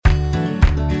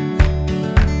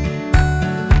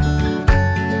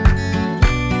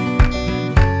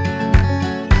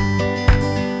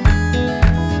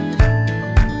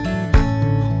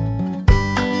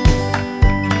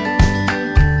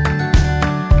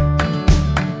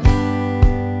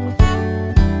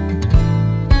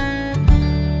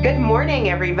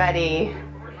everybody.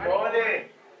 Good morning.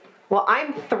 Well,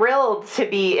 I'm thrilled to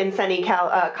be in sunny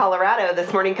Colorado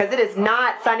this morning because it is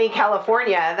not sunny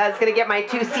California. That's going to get my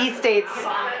two sea states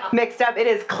mixed up. It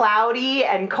is cloudy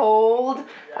and cold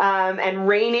and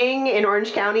raining in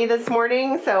Orange County this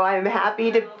morning. So I'm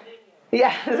happy to, I'm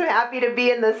happy to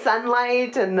be in the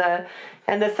sunlight and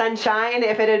the sunshine.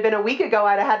 If it had been a week ago,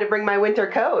 I'd have had to bring my winter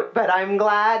coat. But I'm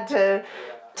glad to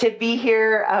be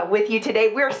here with you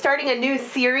today. We're starting a new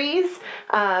series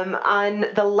on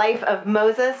the life of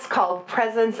Moses called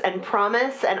Presence and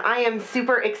Promise, and I am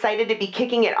super excited to be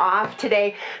kicking it off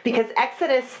today because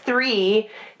Exodus 3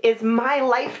 is my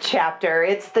life chapter.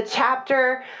 It's the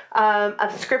chapter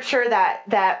of scripture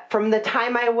that from the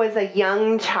time I was a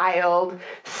young child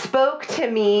spoke to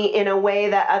me in a way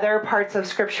that other parts of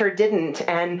scripture didn't,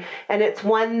 and it's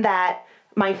one that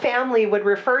my family would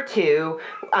refer to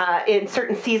in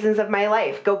certain seasons of my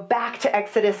life. Go back to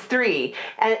Exodus 3.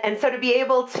 And so to be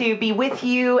able to be with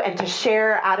you and to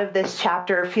share out of this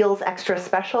chapter feels extra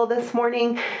special this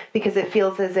morning because it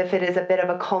feels as if it is a bit of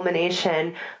a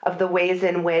culmination of the ways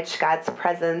in which God's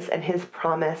presence and his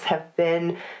promise have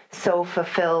been so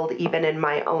fulfilled even in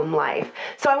my own life.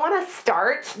 So I want to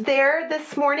start there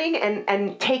this morning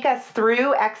and take us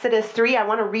through Exodus 3. I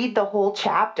want to read the whole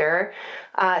chapter.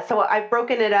 So I've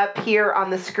broken it up here on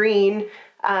the screen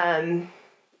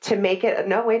to make it.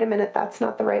 No, wait a minute. That's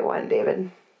not the right one, David.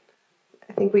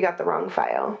 I think we got the wrong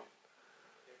file.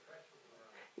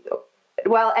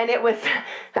 Well, and it was...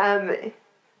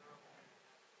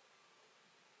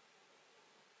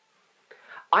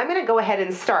 I'm going to go ahead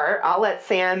and start. I'll let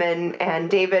Sam and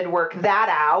David work that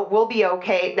out. We'll be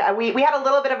okay. We had a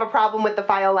little bit of a problem with the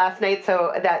file last night,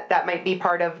 so that might be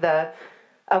part of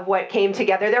what came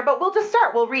together there. But we'll just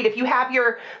start. We'll read. If you have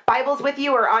your Bibles with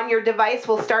you or on your device,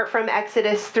 we'll start from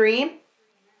Exodus 3,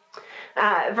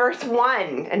 verse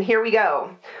 1. And here we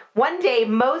go. One day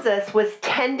Moses was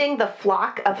tending the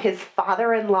flock of his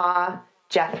father-in-law,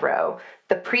 Jethro,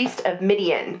 the priest of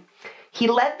Midian. He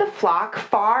led the flock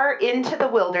far into the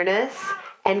wilderness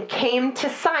and came to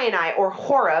Sinai, or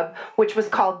Horeb, which was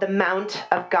called the Mount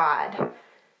of God.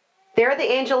 There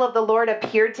the angel of the Lord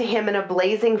appeared to him in a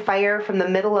blazing fire from the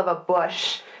middle of a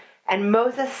bush, and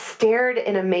Moses stared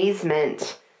in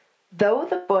amazement. Though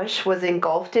the bush was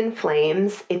engulfed in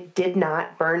flames, it did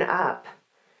not burn up.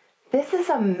 "This is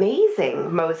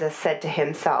amazing," Moses said to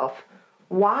himself.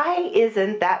 "Why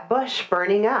isn't that bush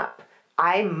burning up?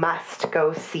 I must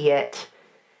go see it."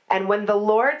 And when the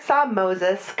Lord saw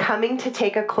Moses coming to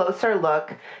take a closer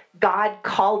look, God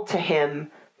called to him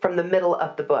from the middle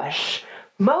of the bush,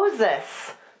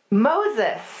 "Moses,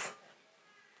 Moses."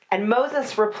 And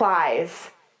Moses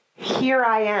replies, "Here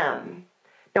I am."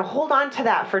 Now hold on to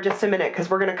that for just a minute because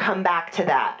we're going to come back to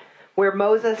that, where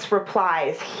Moses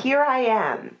replies, "Here I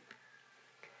am."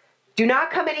 "Do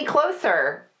not come any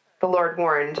closer," the Lord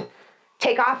warned.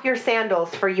 "Take off your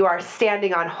sandals, for you are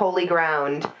standing on holy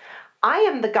ground. I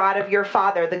am the God of your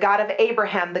father, the God of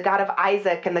Abraham, the God of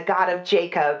Isaac, and the God of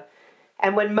Jacob."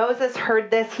 And when Moses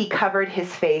heard this, he covered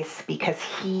his face because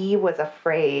he was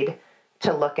afraid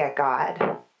to look at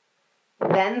God.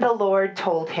 Then the Lord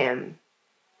told him,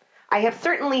 "I have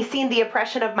certainly seen the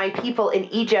oppression of my people in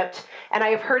Egypt, and I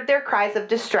have heard their cries of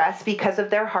distress because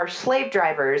of their harsh slave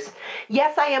drivers.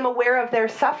 Yes, I am aware of their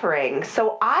suffering,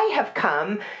 so I have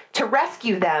come to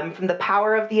rescue them from the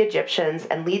power of the Egyptians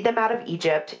and lead them out of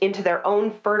Egypt into their own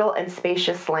fertile and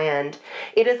spacious land.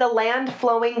 It is a land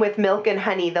flowing with milk and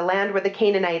honey, the land where the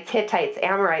Canaanites, Hittites,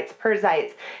 Amorites,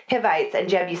 Perizzites, Hivites, and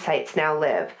Jebusites now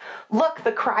live. Look,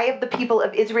 the cry of the people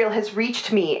of Israel has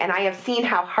reached me, and I have seen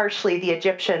how harshly the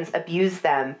Egyptians abuse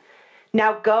them.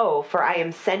 Now go, for I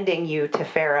am sending you to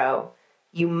Pharaoh.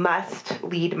 You must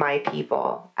lead my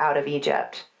people out of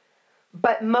Egypt."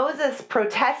 But Moses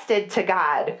protested to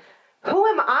God, "Who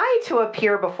am I to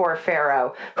appear before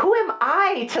Pharaoh? Who am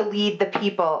I to lead the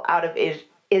people out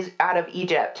of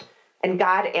Egypt?" And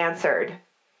God answered,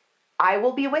 "I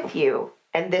will be with you,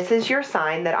 and this is your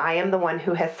sign that I am the one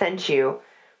who has sent you.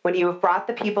 When you have brought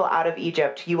the people out of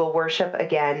Egypt, you will worship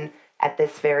again at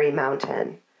this very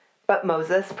mountain." But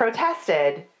Moses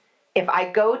protested, "If I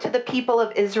go to the people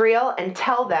of Israel and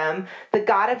tell them, 'The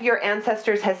God of your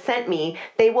ancestors has sent me,'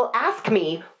 they will ask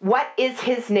me, 'What is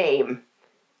his name?'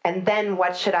 And then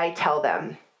what should I tell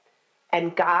them?"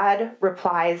 And God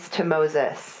replies to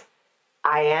Moses,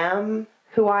 "I am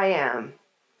who I am.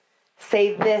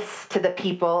 Say this to the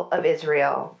people of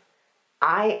Israel,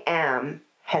 'I am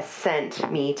has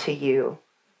sent me to you.'"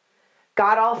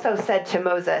 God also said to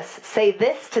Moses, "Say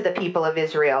this to the people of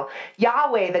Israel: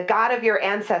 Yahweh, the God of your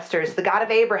ancestors, the God of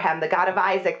Abraham, the God of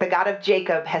Isaac, the God of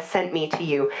Jacob, has sent me to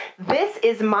you. This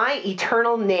is my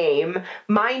eternal name,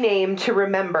 my name to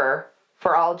remember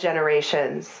for all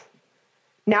generations.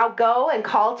 Now go and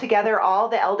call together all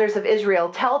the elders of Israel.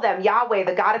 Tell them, Yahweh,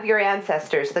 the God of your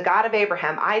ancestors, the God of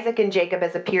Abraham, Isaac, and Jacob,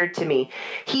 has appeared to me.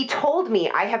 He told me,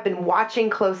 I have been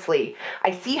watching closely. I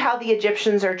see how the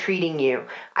Egyptians are treating you.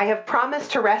 I have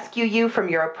promised to rescue you from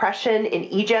your oppression in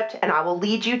Egypt, and I will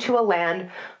lead you to a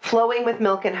land flowing with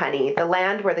milk and honey, the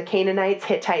land where the Canaanites,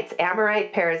 Hittites,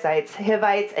 Amorites, Perizzites,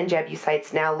 Hivites, and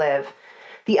Jebusites now live.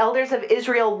 The elders of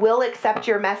Israel will accept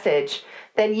your message.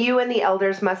 Then you and the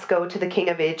elders must go to the king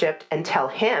of Egypt and tell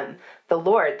him, the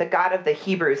Lord, the God of the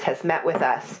Hebrews, has met with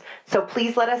us. So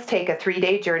please let us take a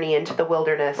 3-day journey into the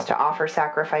wilderness to offer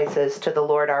sacrifices to the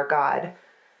Lord our God.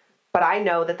 But I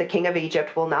know that the king of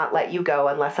Egypt will not let you go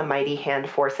unless a mighty hand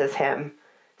forces him.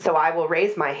 So I will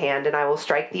raise my hand and I will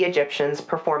strike the Egyptians,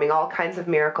 performing all kinds of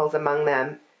miracles among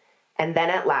them. And then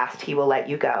at last he will let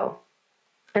you go.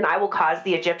 And I will cause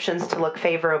the Egyptians to look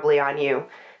favorably on you.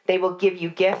 They will give you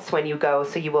gifts when you go,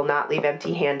 so you will not leave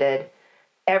empty-handed.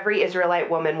 Every Israelite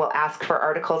woman will ask for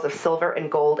articles of silver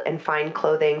and gold and fine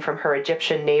clothing from her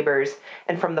Egyptian neighbors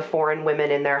and from the foreign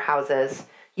women in their houses.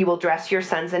 You will dress your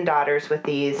sons and daughters with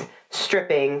these,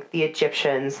 stripping the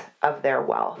Egyptians of their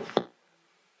wealth."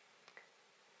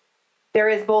 There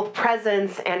is both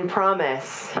presence and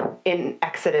promise in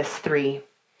Exodus 3.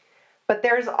 But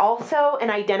there's also an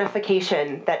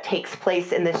identification that takes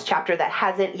place in this chapter that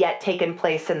hasn't yet taken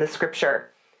place in the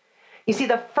scripture. You see,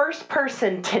 the first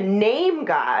person to name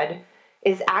God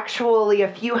is actually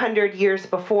a few hundred years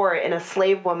before in a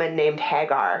slave woman named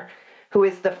Hagar, who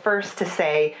is the first to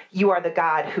say, "You are the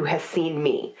God who has seen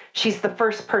me." She's the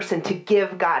first person to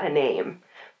give God a name.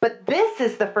 But this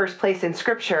is the first place in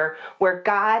scripture where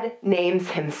God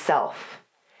names himself.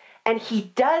 And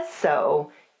he does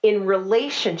so in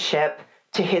relationship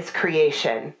to his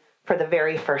creation for the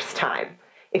very first time.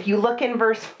 If you look in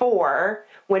verse 4,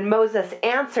 when Moses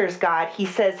answers God, he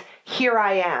says, "Here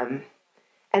I am."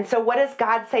 And so what does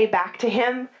God say back to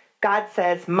him? God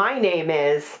says, "My name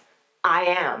is I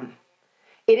am."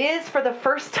 It is for the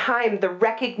first time the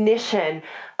recognition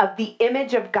of the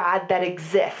image of God that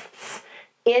exists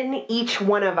in each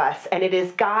one of us, and it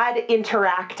is God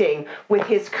interacting with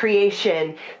his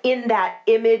creation in that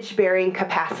image-bearing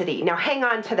capacity. Now hang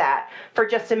on to that for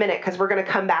just a minute, because we're going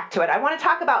to come back to it. I want to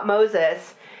talk about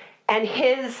Moses and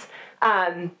his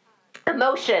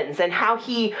emotions and how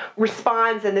he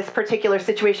responds in this particular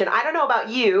situation. I don't know about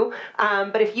you,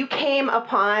 but if you came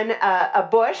upon a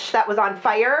bush that was on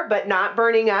fire but not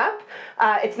burning up,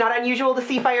 it's not unusual to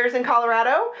see fires in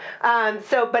Colorado.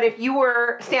 But if you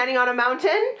were standing on a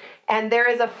mountain and there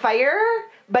is a fire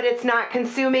but it's not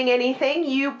consuming anything,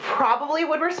 you probably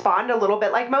would respond a little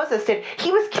bit like Moses did.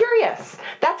 He was curious.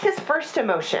 That's his first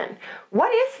emotion.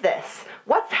 What is this?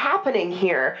 What's happening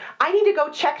here? I need to go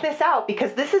check this out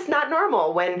because this is not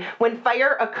normal. When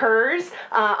fire occurs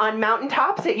on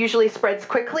mountaintops, it usually spreads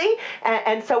quickly.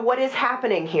 And so what is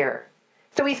happening here?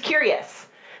 So he's curious.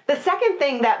 The second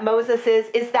thing that Moses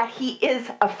is that he is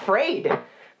afraid.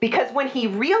 Because when he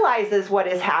realizes what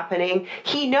is happening,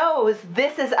 he knows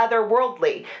this is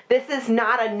otherworldly. This is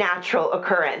not a natural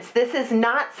occurrence. This is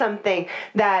not something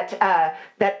that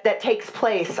takes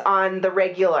place on the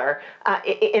regular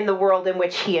in the world in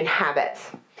which he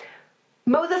inhabits.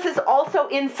 Moses is also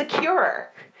insecure.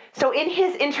 So in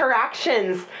his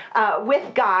interactions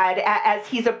with God, as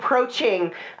he's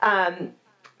approaching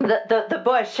the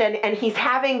bush and he's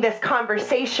having this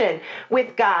conversation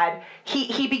with God,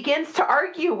 he begins to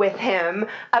argue with him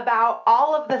about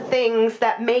all of the things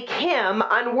that make him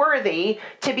unworthy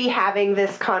to be having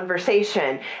this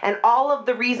conversation and all of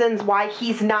the reasons why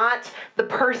he's not the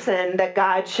person that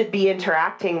God should be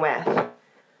interacting with.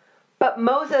 But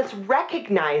Moses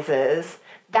recognizes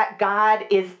that God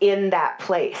is in that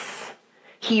place.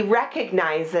 He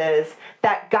recognizes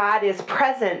that God is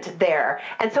present there.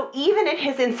 And so even in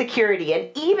his insecurity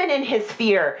and even in his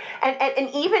fear and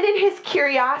even in his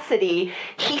curiosity,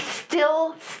 he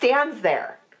still stands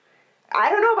there. I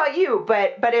don't know about you,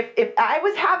 but if I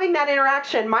was having that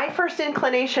interaction, my first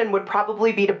inclination would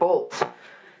probably be to bolt,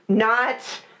 not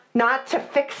to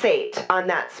fixate on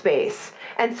that space.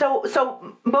 And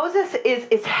so Moses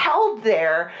is held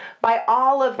there by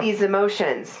all of these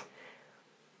emotions.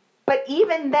 But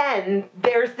even then,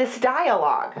 there's this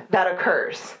dialogue that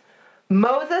occurs.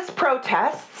 Moses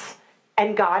protests,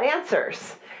 and God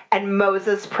answers. And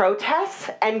Moses protests,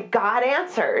 and God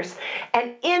answers.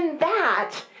 And in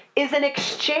that is an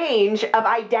exchange of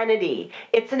identity.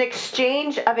 It's an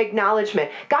exchange of acknowledgement.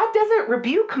 God doesn't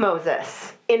rebuke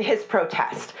Moses in his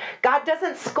protest. God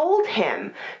doesn't scold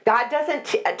him. God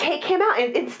doesn't take him out.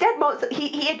 Instead,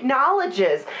 he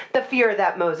acknowledges the fear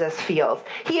that Moses feels.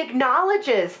 He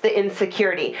acknowledges the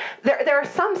insecurity. There are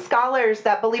some scholars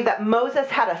that believe that Moses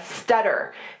had a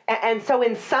stutter. And so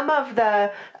in some of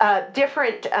the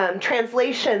different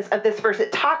translations of this verse,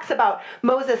 it talks about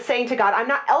Moses saying to God, I'm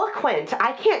not eloquent.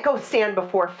 I can't go stand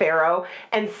before Pharaoh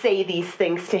and say these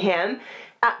things to him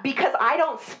because I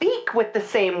don't speak with the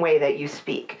same way that you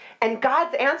speak. And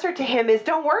God's answer to him is,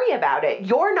 don't worry about it.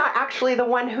 You're not actually the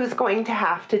one who's going to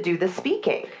have to do the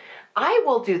speaking. I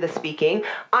will do the speaking.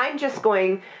 I'm just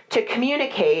going to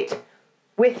communicate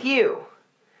with you.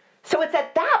 So it's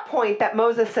at that point that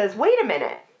Moses says, wait a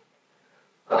minute.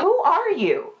 Who are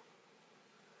you?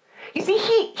 You see,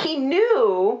 he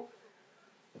knew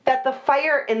that the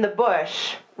fire in the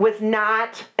bush was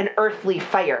not an earthly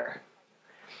fire.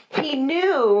 He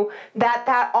knew that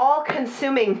that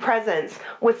all-consuming presence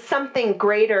was something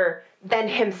greater than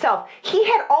himself. He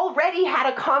had already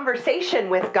had a conversation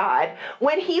with God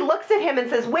when he looks at him and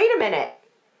says, wait a minute,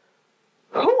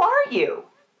 who are you?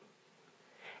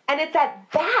 And it's at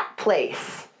that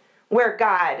place where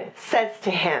God says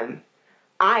to him,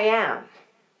 I am.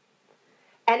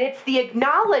 And it's the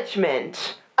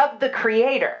acknowledgement of the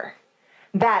Creator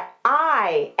that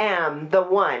I am the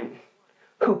one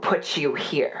who puts you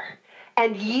here.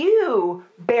 And you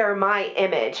bear my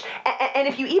image. And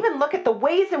if you even look at the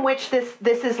ways in which this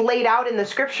is laid out in the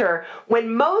scripture,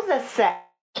 when Moses said,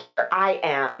 I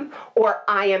am, or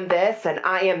I am this and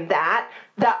I am that,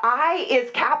 the I is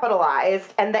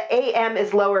capitalized and the am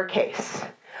is lowercase.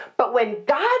 But when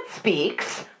God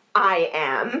speaks, I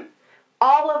am,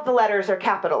 all of the letters are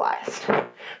capitalized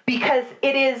because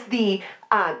it is the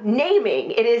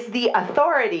naming, it is the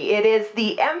authority, it is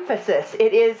the emphasis,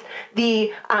 it is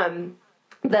the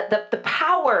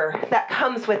power that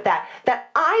comes with that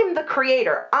I'm the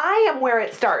creator. I am where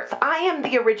it starts. I am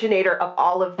the originator of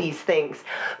all of these things.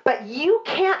 But you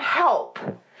can't help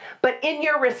but in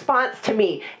your response to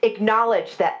me,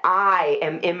 acknowledge that I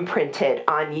am imprinted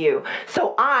on you.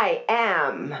 So I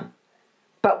am.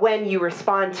 But when you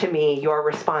respond to me, your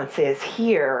response is,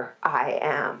 here I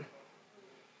am.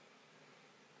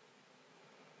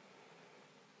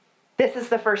 This is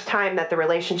the first time that the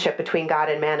relationship between God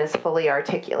and man is fully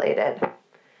articulated.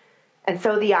 And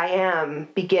so the I am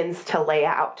begins to lay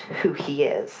out who he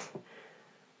is.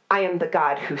 I am the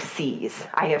God who sees.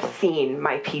 I have seen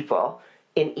my people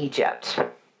in Egypt.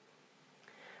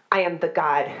 I am the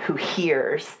God who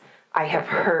hears. I have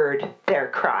heard their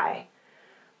cry.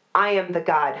 I am the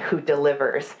God who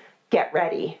delivers. Get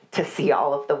ready to see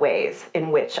all of the ways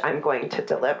in which I'm going to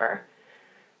deliver.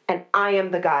 And I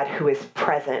am the God who is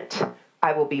present.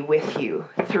 I will be with you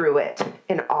through it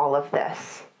in all of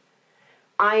this.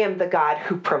 I am the God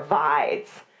who provides.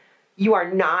 You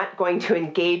are not going to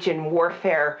engage in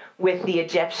warfare with the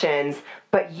Egyptians,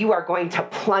 but you are going to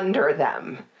plunder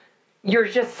them. You're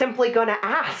just simply going to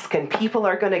ask, and people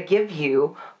are going to give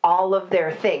you all of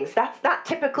their things. That's not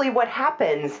typically what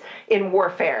happens in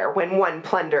warfare when one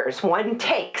plunders. One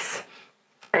takes,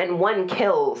 and one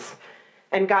kills.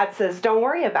 And God says, don't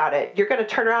worry about it. You're going to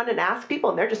turn around and ask people,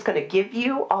 and they're just going to give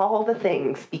you all the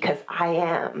things because I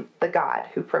am the God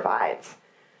who provides.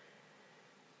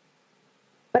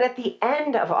 But at the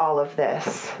end of all of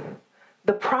this,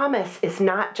 the promise is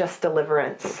not just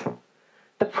deliverance.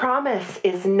 The promise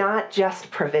is not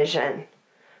just provision.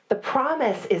 The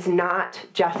promise is not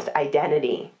just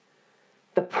identity.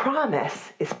 The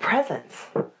promise is presence.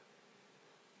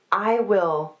 I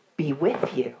will be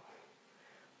with you.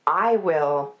 I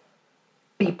will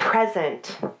be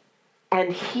present.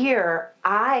 And here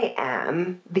I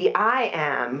am, the I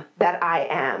am that I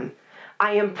am.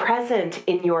 I am present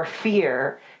in your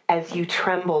fear as you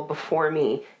tremble before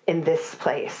me in this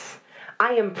place.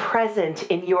 I am present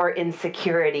in your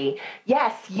insecurity.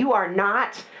 Yes, you are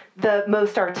not the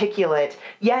most articulate.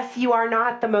 Yes, you are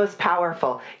not the most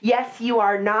powerful. Yes, you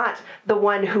are not the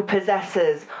one who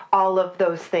possesses all of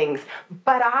those things.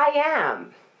 But I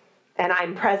am, and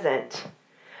I'm present.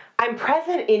 I'm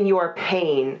present in your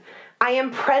pain. I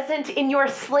am present in your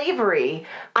slavery.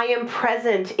 I am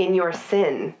present in your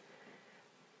sin.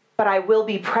 But I will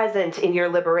be present in your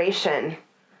liberation.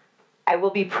 I will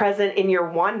be present in your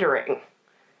wandering.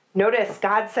 Notice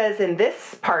God says in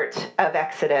this part of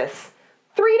Exodus,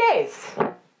 3 days.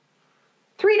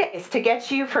 3 days to get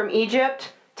you from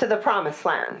Egypt to the promised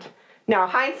land. Now,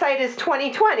 hindsight is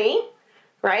 2020,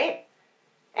 right?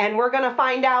 And we're going to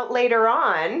find out later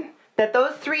on that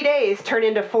those 3 days turn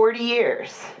into 40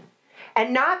 years.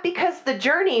 And not because the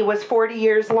journey was 40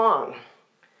 years long,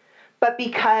 but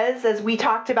because, as we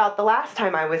talked about the last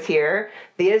time I was here,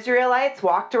 the Israelites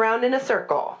walked around in a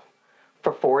circle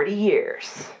for 40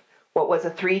 years. What was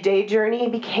a 3-day journey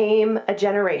became a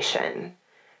generation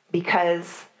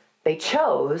because they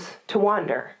chose to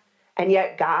wander. And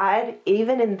yet God,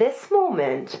 even in this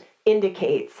moment,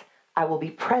 indicates, I will be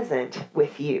present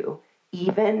with you,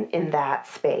 even in that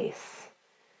space.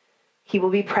 He will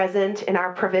be present in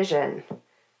our provision.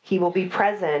 He will be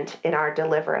present in our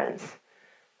deliverance.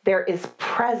 There is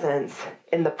presence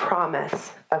in the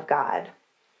promise of God.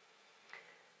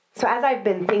 So as I've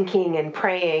been thinking and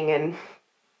praying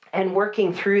and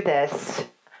working through this,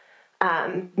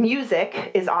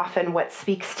 music is often what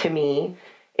speaks to me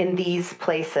in these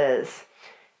places.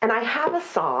 And I have a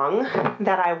song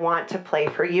that I want to play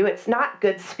for you. It's not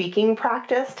good speaking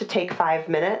practice to take 5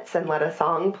 minutes and let a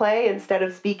song play instead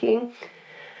of speaking.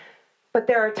 But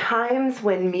there are times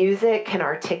when music can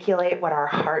articulate what our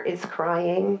heart is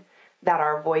crying that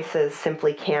our voices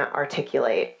simply can't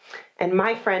articulate. And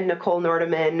my friend Nicole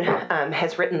Nordeman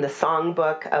has written the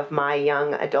songbook of my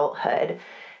young adulthood,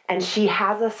 and she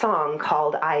has a song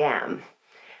called I Am.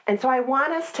 And so I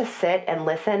want us to sit and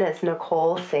listen as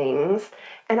Nicole sings,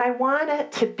 and I want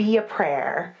it to be a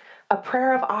prayer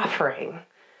of offering.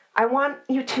 I want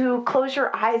you to close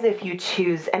your eyes if you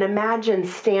choose and imagine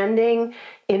standing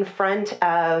in front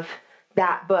of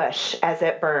that bush as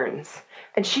it burns.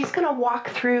 And she's going to walk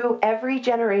through every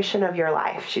generation of your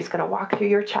life. She's going to walk through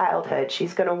your childhood.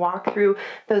 She's going to walk through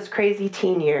those crazy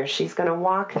teen years. She's going to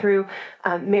walk through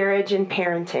marriage and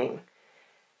parenting.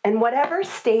 And whatever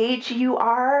stage you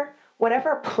are,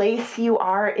 whatever place you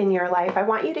are in your life, I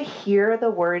want you to hear the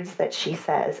words that she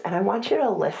says, and I want you to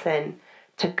listen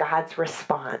to God's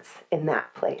response in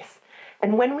that place.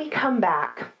 And when we come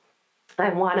back, I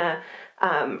want to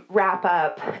wrap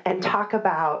up and talk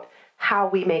about how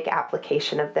we make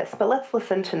application of this. But let's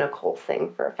listen to Nicole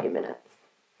sing for a few minutes.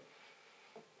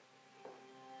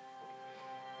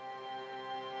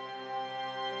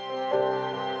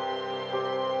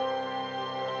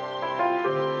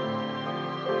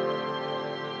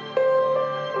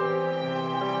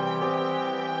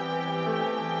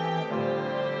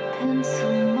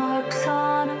 Pencil marks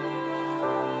on a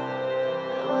wall.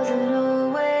 I wasn't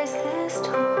always this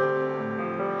tall.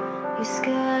 You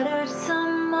scattered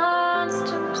some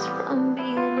monsters from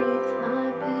beneath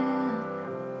my pen.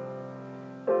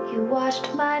 You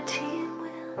watched my team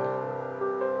win.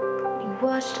 You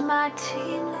watched my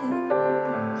team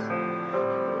lose.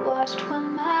 You watched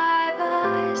when my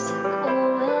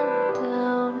bicycle went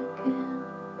down again.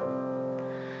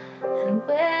 And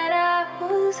when I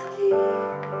was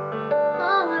weak,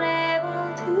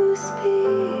 unable to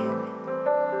speak,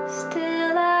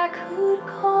 still I could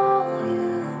call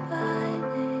you by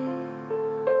name.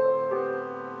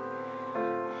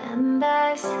 And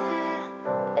I said,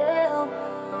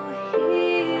 elbow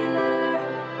healer,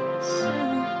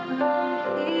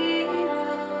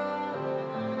 superhero,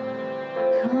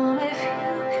 come if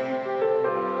you can.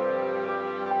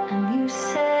 And you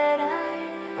said I am.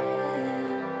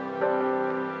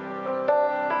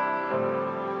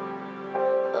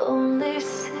 Only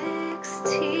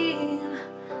 16,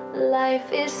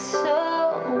 life is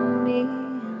so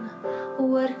mean.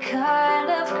 What kind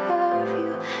of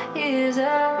curfew is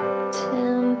at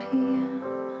 10 p.m.?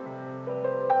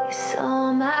 You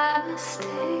saw my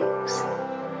mistakes,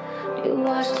 you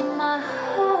watched my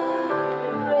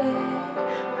heart break,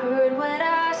 heard when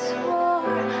I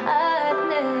swore I'd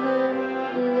never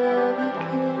love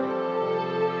again.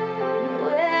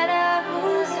 When I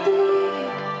was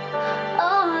weak,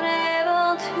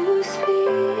 unable to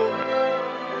speak,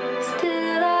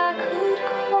 still I could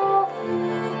call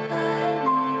you by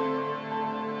name.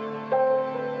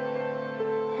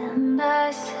 And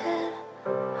I said,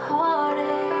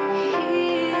 heartache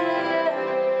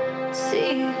healer,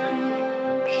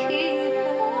 secret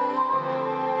keeper,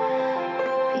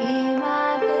 be my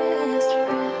best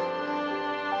friend.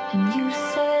 And you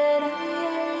said, yeah.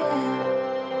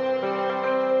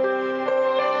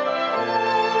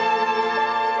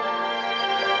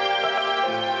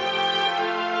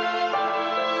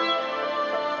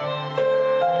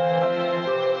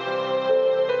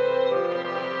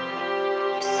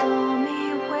 You saw me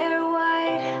wear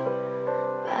white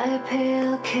by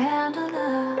pale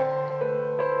candlelight.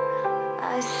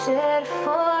 I said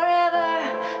forever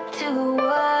to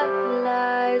what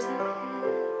lies ahead.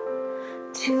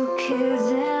 2 kids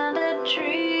and a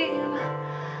dream,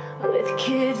 with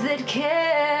kids that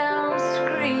can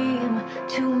scream.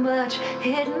 Too much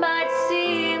it might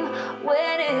seem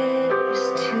when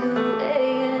it's 2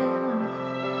 a.m.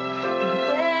 And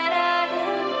when I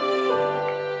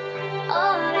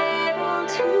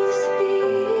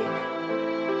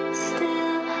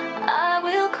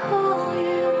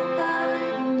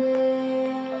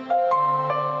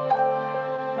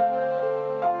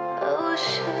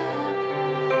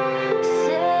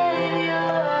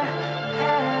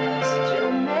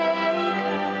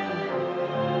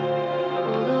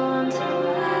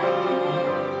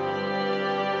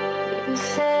you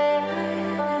say I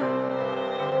am.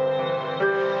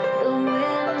 The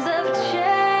winds of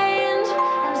change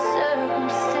and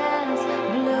circumstance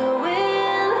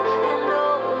blowing and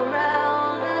all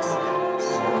around us,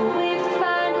 so we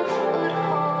find a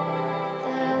foothold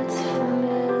that's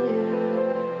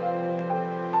familiar,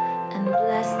 and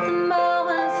bless the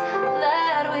moments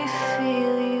that we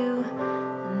feel you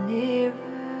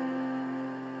nearer.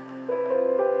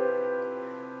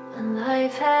 When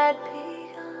life had begun,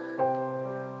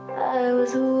 I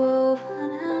was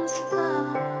woven and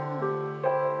spun.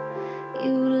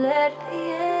 You let the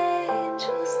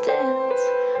angels dance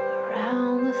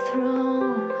around the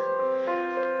throne.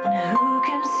 And who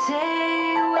can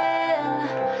say when,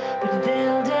 but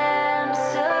they'll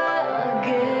dance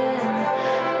again.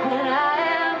 When I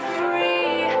am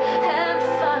free and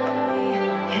finally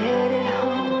headed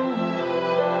home,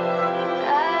 I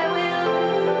will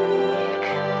be weak,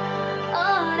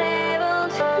 unable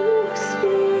to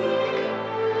speak.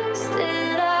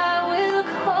 Still I will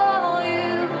call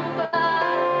you by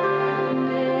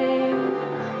name.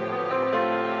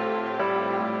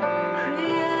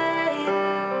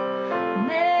 Creator,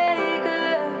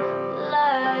 maker,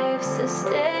 life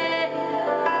sustainer,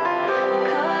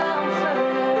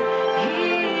 comforter,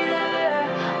 healer,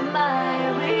 my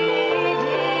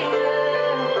redeemer,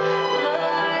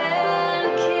 Lord and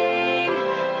King,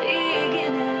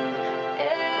 beginning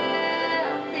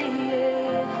and the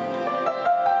end.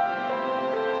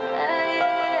 I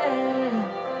am,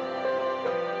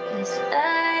 yes I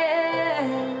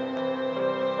am.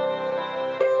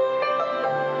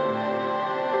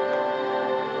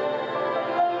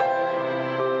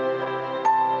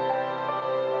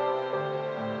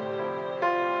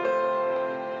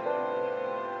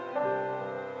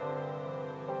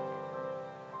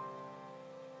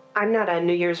 I'm not a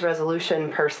New Year's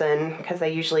resolution person because I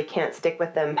usually can't stick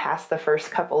with them past the first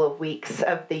couple of weeks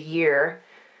of the year.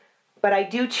 But I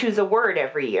do choose a word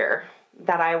every year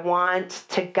that I want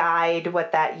to guide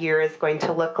what that year is going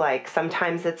to look like.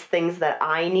 Sometimes it's things that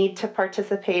I need to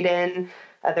participate in.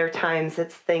 Other times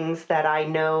it's things that I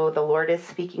know the Lord is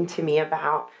speaking to me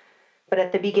about. But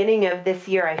at the beginning of this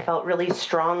year, I felt really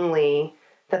strongly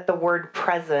that the word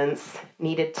presence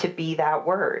needed to be that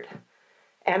word.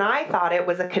 And I thought it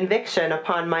was a conviction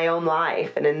upon my own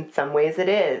life, and in some ways it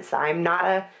is. I'm not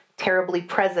a terribly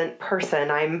present person.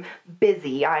 I'm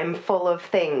busy. I'm full of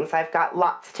things. I've got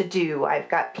lots to do. I've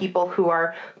got people who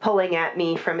are pulling at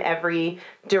me from every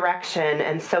direction,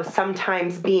 and so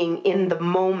sometimes being in the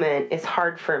moment is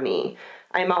hard for me.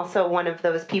 I'm also one of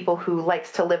those people who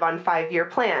likes to live on 5-year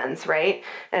plans, right?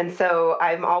 And so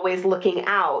I'm always looking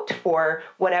out for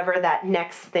whatever that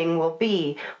next thing will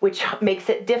be, which makes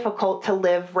it difficult to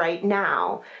live right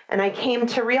now. And I came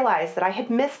to realize that I had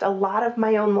missed a lot of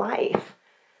my own life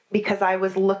because I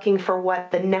was looking for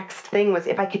what the next thing was.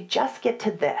 If I could just get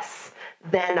to this,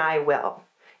 then I will.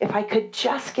 If I could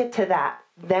just get to that,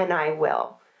 then I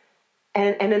will.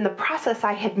 And in the process,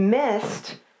 I had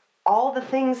missed all the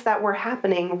things that were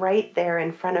happening right there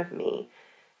in front of me.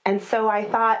 And so I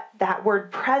thought that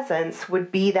word presence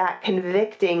would be that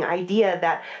convicting idea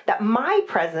that my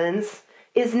presence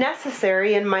is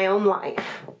necessary in my own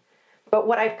life. But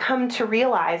what I've come to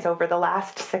realize over the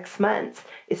last 6 months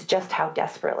is just how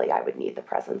desperately I would need the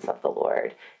presence of the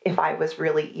Lord if I was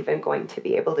really even going to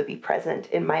be able to be present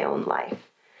in my own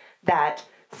life. That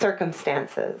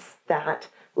circumstances, that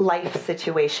life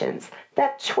situations,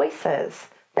 that choices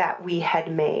that we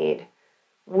had made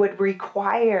would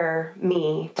require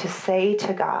me to say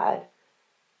to God,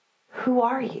 who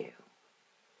are you?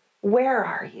 Where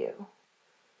are you?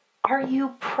 Are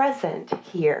you present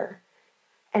here?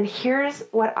 And here's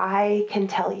what I can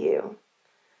tell you,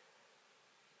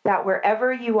 that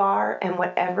wherever you are and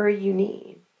whatever you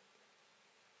need,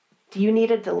 do you need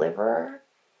a deliverer?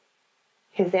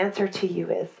 His answer to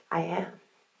you is, I am.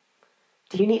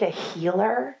 Do you need a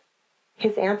healer?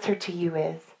 His answer to you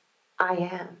is, I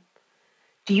am.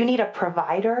 Do you need a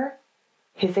provider?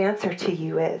 His answer to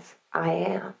you is, I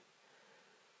am.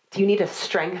 Do you need a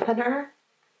strengthener?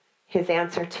 His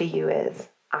answer to you is,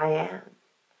 I am.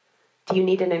 Do you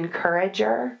need an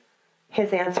encourager?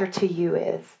 His answer to you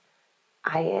is,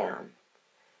 I am.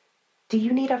 Do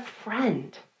you need a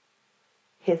friend?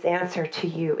 His answer to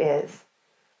you is,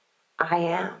 I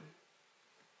am.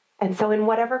 And so in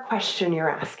whatever question you're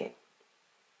asking,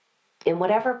 in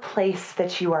whatever place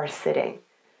that you are sitting,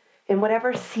 in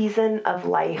whatever season of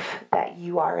life that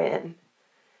you are in,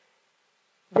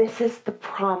 this is the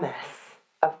promise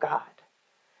of God,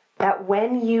 that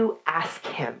when you ask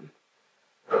him,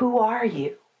 who are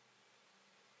you?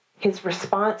 His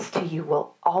response to you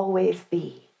will always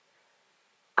be,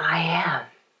 I am.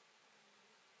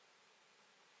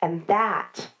 And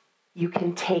that you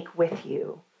can take with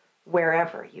you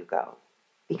wherever you go,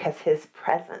 because his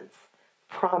presence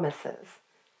promises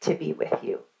to be with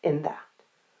you in that.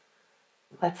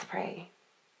 Let's pray.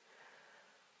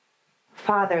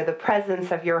 Father, the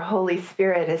presence of your Holy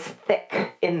Spirit is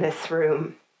thick in this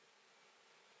room.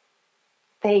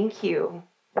 Thank you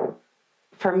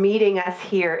for meeting us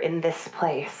here in this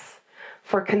place,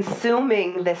 for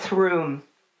consuming this room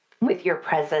with your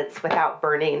presence without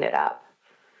burning it up.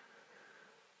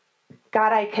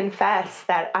 God, I confess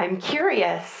that I'm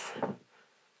curious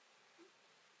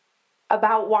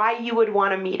about why you would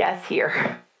want to meet us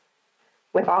here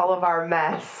with all of our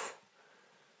mess.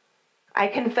 I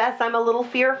confess I'm a little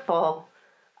fearful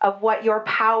of what your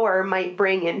power might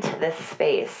bring into this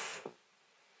space.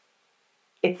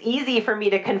 It's easy for me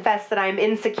to confess that I'm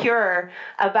insecure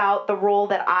about the role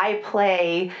that I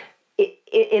play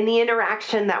in the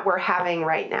interaction that we're having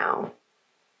right now.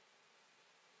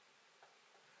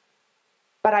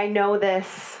 But I know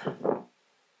this,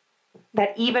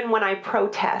 that even when I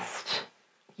protest,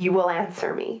 you will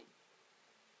answer me.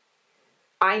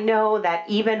 I know that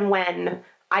even when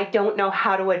I don't know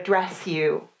how to address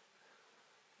you,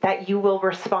 that you will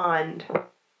respond.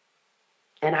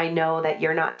 And I know that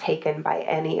you're not taken by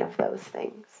any of those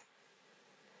things.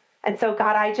 And so,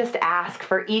 God, I just ask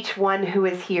for each one who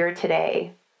is here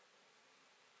today,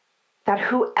 that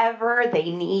whoever they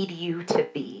need you to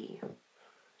be,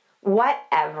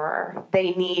 whatever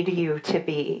they need you to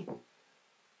be,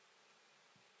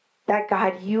 that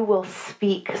God, you will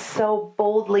speak so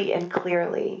boldly and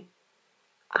clearly,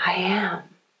 I am.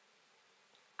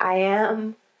 I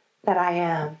am that I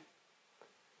am.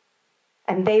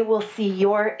 And they will see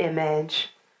your image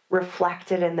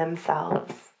reflected in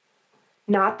themselves.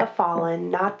 Not the fallen,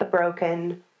 not the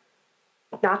broken,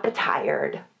 not the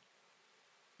tired,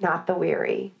 not the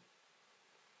weary,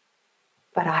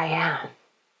 but I am.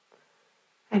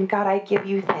 And God, I give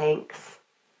you thanks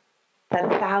that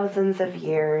thousands of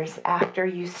years after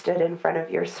you stood in front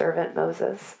of your servant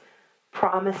Moses,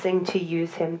 promising to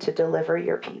use him to deliver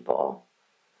your people,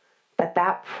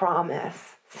 that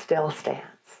promise still stands.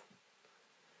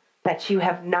 That you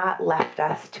have not left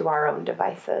us to our own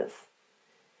devices,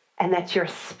 and that your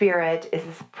Spirit is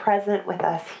as present with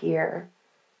us here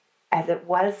as it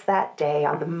was that day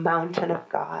on the mountain of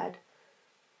God,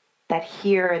 that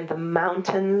here in the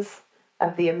mountains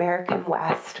of the American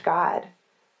West, God,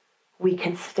 we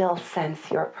can still sense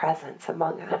your presence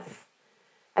among us,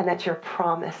 and that your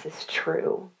promise is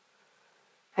true.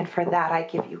 And for that, I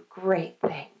give you great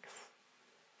thanks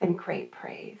and great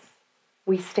praise.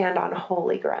 We stand on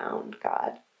holy ground,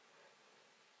 God.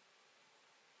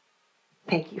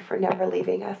 Thank you for never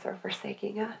leaving us or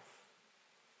forsaking us.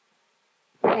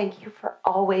 Thank you for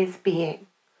always being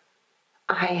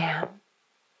I am.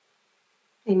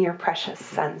 In your precious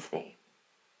Son's name,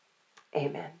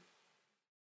 amen.